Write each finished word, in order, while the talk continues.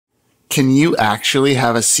Can you actually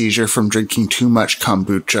have a seizure from drinking too much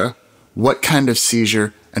kombucha? What kind of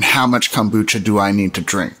seizure and how much kombucha do I need to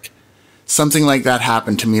drink? Something like that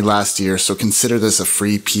happened to me last year, so consider this a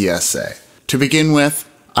free PSA. To begin with,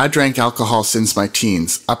 I drank alcohol since my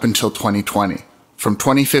teens, up until 2020. From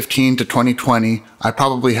 2015 to 2020, I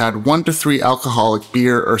probably had 1 to 3 alcoholic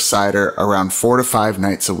beer or cider around 4 to 5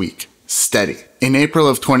 nights a week. Steady. In April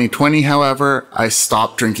of 2020, however, I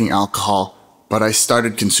stopped drinking alcohol, but I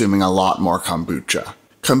started consuming a lot more kombucha.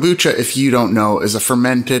 Kombucha, if you don't know, is a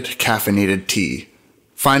fermented, caffeinated tea.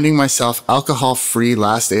 Finding myself alcohol-free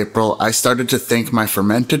last April, I started to think my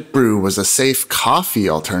fermented brew was a safe coffee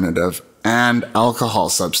alternative and alcohol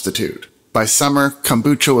substitute. By summer,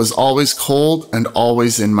 kombucha was always cold and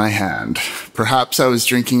always in my hand. Perhaps I was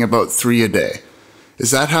drinking about 3 a day.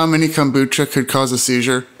 Is that how many kombucha could cause a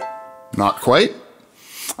seizure? Not quite.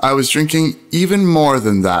 I was drinking even more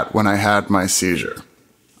than that when I had my seizure.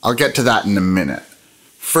 I'll get to that in a minute.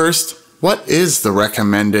 First, what is the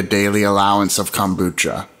recommended daily allowance of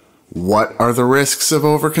kombucha? What are the risks of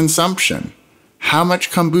overconsumption? How much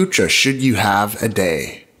kombucha should you have a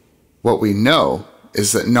day? What we know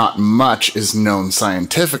is that not much is known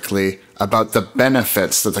scientifically about the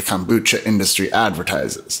benefits that the kombucha industry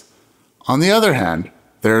advertises. On the other hand,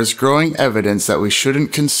 there is growing evidence that we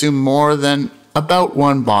shouldn't consume more than about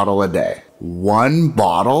 1 bottle a day. 1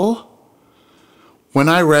 bottle? When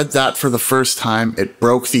I read that for the first time, it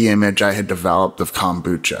broke the image I had developed of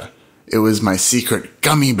kombucha. It was my secret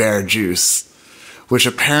gummy bear juice, which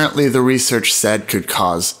apparently the research said could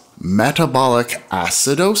cause metabolic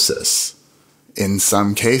acidosis in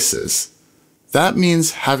some cases. That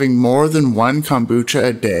means having more than 1 kombucha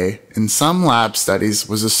a day in some lab studies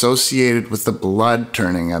was associated with the blood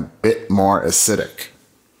turning a bit more acidic.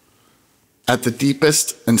 At the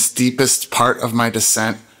deepest and steepest part of my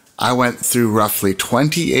descent, I went through roughly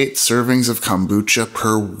 28 servings of kombucha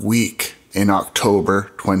per week in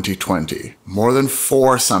October 2020. More than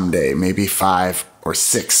 4 some day, maybe 5 or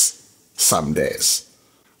 6 some days.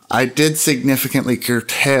 I did significantly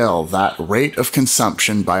curtail that rate of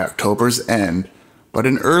consumption by October's end, but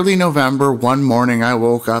in early November, one morning I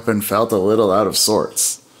woke up and felt a little out of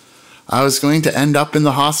sorts. I was going to end up in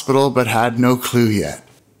the hospital, but had no clue yet.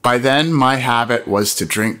 By then, my habit was to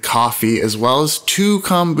drink coffee as well as 2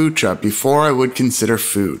 kombucha before I would consider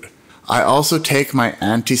food. I also take my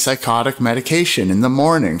antipsychotic medication in the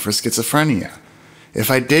morning for schizophrenia. If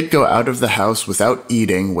I did go out of the house without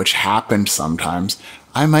eating, which happened sometimes,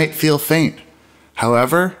 I might feel faint.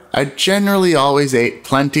 However, I generally always ate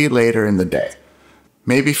plenty later in the day.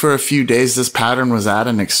 Maybe for a few days this pattern was at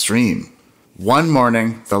an extreme. One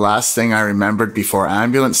morning, the last thing I remembered before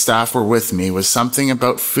ambulance staff were with me was something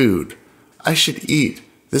about food. I should eat.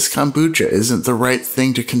 This kombucha isn't the right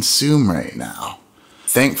thing to consume right now.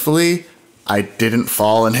 Thankfully, I didn't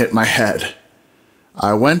fall and hit my head.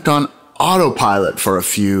 I went on autopilot for a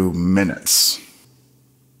few minutes.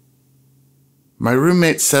 My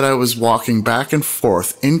roommate said I was walking back and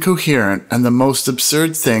forth, incoherent, and the most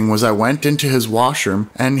absurd thing was I went into his washroom,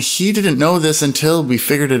 and he didn't know this until we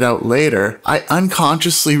figured it out later. I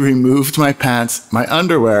unconsciously removed my pants, my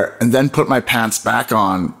underwear, and then put my pants back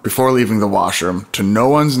on before leaving the washroom, to no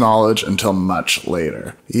one's knowledge until much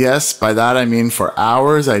later. Yes, by that I mean for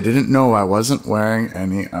hours I didn't know I wasn't wearing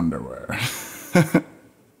any underwear.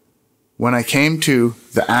 When I came to,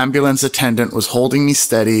 the ambulance attendant was holding me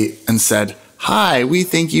steady and said, "Hi, we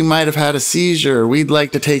think you might have had a seizure. We'd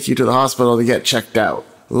like to take you to the hospital to get checked out."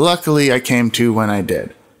 Luckily, I came to when I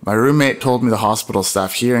did. My roommate told me the hospital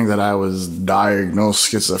staff, hearing that I was diagnosed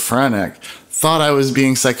schizophrenic, thought I was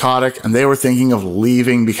being psychotic and they were thinking of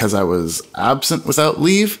leaving because I was absent without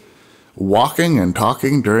leave, walking and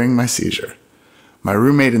talking during my seizure. My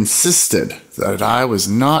roommate insisted that I was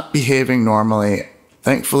not behaving normally.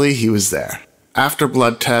 Thankfully, he was there. After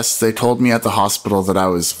blood tests, they told me at the hospital that I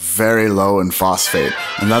was very low in phosphate,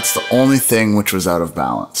 and that's the only thing which was out of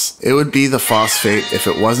balance. It would be the phosphate if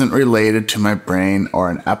it wasn't related to my brain or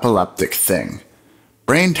an epileptic thing.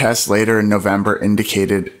 Brain tests later in November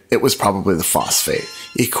indicated it was probably the phosphate.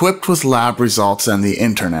 Equipped with lab results and the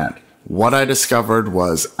internet, what I discovered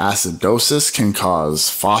was acidosis can cause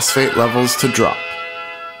phosphate levels to drop.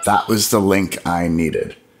 That was the link I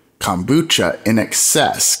needed. Kombucha in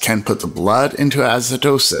excess can put the blood into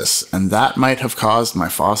acidosis, and that might have caused my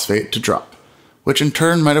phosphate to drop, which in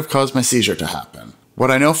turn might have caused my seizure to happen.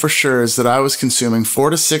 What I know for sure is that I was consuming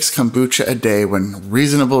 4 to 6 kombucha a day when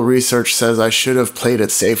reasonable research says I should have played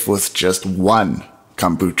it safe with just 1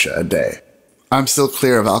 kombucha a day. I'm still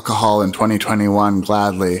clear of alcohol in 2021,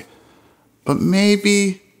 gladly, but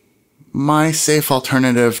maybe my safe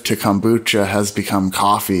alternative to kombucha has become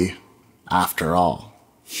coffee after all.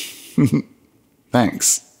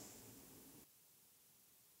 Thanks.